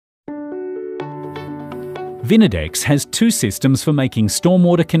Vinidex has two systems for making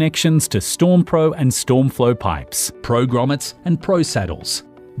stormwater connections to StormPRO and StormFLO pipes, Pro grommets and Pro saddles.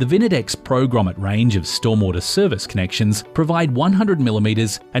 The Vinidex Pro grommet range of stormwater service connections provide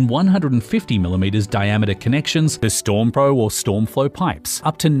 100mm and 150mm diameter connections to StormPRO or StormFLO pipes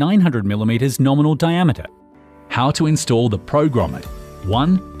up to 900mm nominal diameter. How to install the Pro grommet.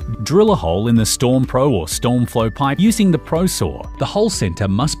 1. Drill a hole in the StormPRO or StormFLO pipe using the Pro saw. The hole center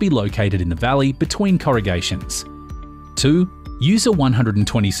must be located in the valley between corrugations. 2. Use a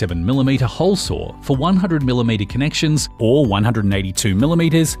 127mm hole saw for 100mm connections or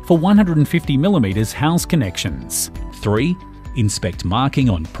 182mm for 150mm house connections. 3. Inspect marking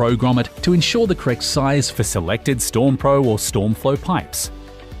on Pro grommet to ensure the correct size for selected StormPRO or StormFLO pipes.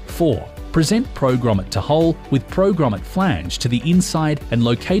 4. Present Pro grommet to hole with Pro grommet flange to the inside and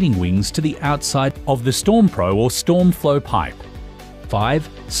locating wings to the outside of the StormPRO or StormFLO pipe. 5.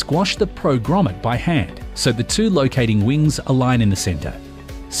 Squash the Pro grommet by hand so the two locating wings align in the center.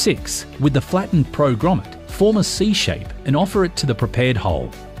 6. With the flattened Pro grommet, form a C shape and offer it to the prepared hole.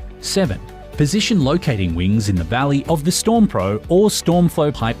 7. Position locating wings in the valley of the StormPRO or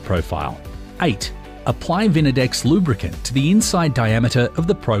StormFLO pipe profile. 8. Apply Vinidex lubricant to the inside diameter of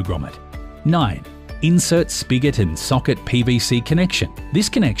the Pro grommet. 9. Insert spigot and socket PVC connection. This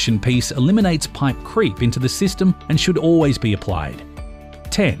connection piece eliminates pipe creep into the system and should always be applied.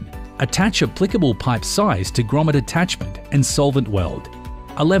 10. Attach applicable pipe size to grommet attachment and solvent weld.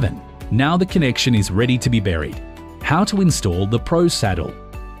 11. Now the connection is ready to be buried. How to install the Pro saddle.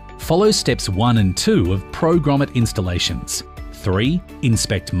 Follow steps 1 and 2 of Pro grommet installations. 3.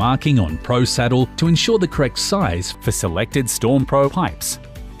 Inspect marking on Pro saddle to ensure the correct size for selected StormPRO pipes.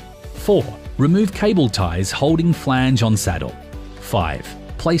 4. Remove cable ties holding flange on saddle. 5.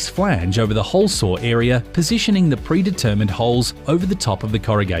 Place flange over the hole saw area, positioning the predetermined holes over the top of the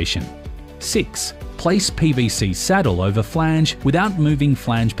corrugation. 6. Place PVC saddle over flange without moving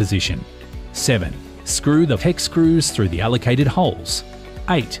flange position. 7. Screw the hex screws through the allocated holes.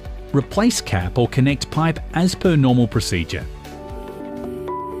 8. Replace cap or connect pipe as per normal procedure.